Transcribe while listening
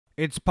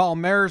It's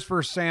Palmeiras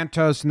versus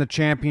Santos in the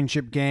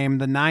championship game,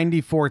 the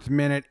 94th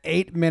minute,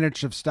 8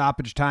 minutes of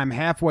stoppage time.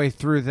 Halfway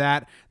through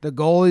that, the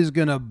goalie's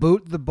going to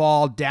boot the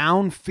ball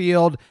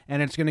downfield,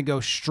 and it's going to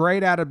go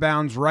straight out of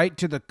bounds right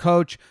to the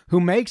coach,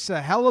 who makes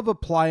a hell of a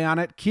play on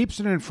it,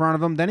 keeps it in front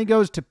of him. Then he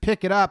goes to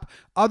pick it up.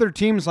 Other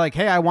teams like,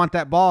 hey, I want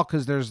that ball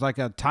because there's like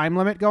a time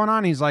limit going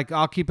on. He's like,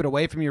 I'll keep it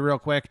away from you real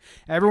quick.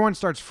 Everyone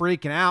starts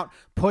freaking out,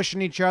 pushing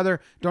each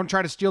other. Don't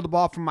try to steal the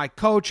ball from my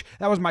coach.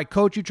 That was my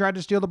coach you tried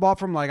to steal the ball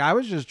from. Like, I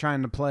was just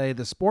trying to play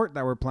the sport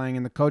that we're playing,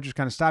 and the coach just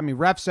kind of stopped me.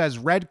 Ref says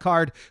red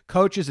card.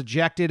 Coach is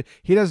ejected.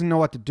 He doesn't know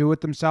what to do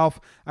with himself.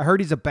 I heard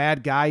he's a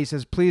bad guy. He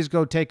says, please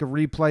go take a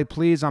replay.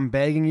 Please, I'm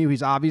begging you.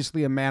 He's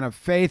obviously a man of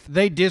faith.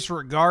 They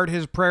disregard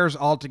his prayers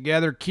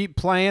altogether, keep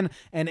playing,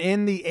 and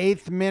in the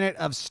 8th minute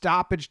of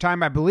stoppage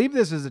time, I believe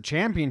this is a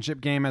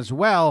championship game as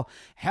well.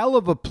 Hell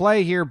of a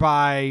play here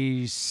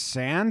by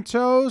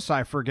Santos.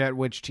 I forget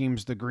which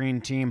team's the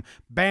green team.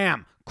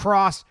 Bam!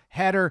 Cross,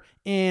 header,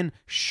 in,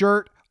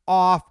 shirt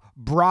off,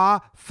 bra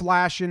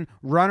flashing,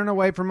 running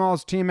away from all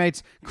his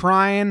teammates,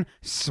 crying,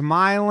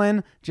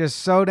 smiling, just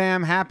so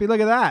damn happy. Look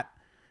at that.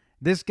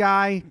 This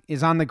guy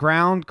is on the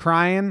ground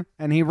crying,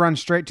 and he runs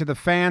straight to the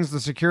fans. The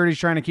security's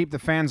trying to keep the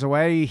fans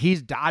away.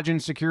 He's dodging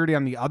security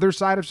on the other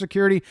side of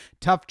security.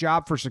 Tough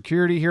job for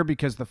security here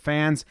because the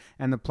fans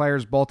and the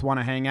players both want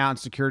to hang out, and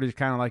security's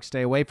kind of like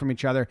stay away from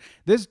each other.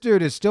 This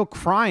dude is still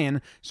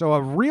crying, so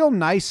a real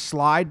nice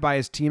slide by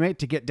his teammate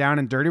to get down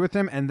and dirty with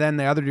him, and then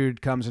the other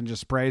dude comes and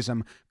just sprays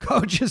him.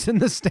 Coach is in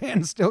the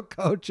stands still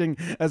coaching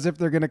as if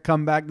they're going to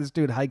come back. This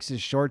dude hikes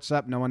his shorts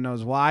up. No one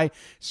knows why.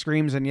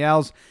 Screams and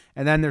yells.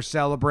 And then they're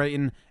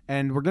celebrating,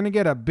 and we're going to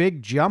get a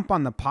big jump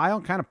on the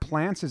pile, kind of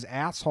plants his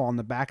asshole on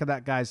the back of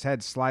that guy's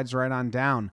head, slides right on down.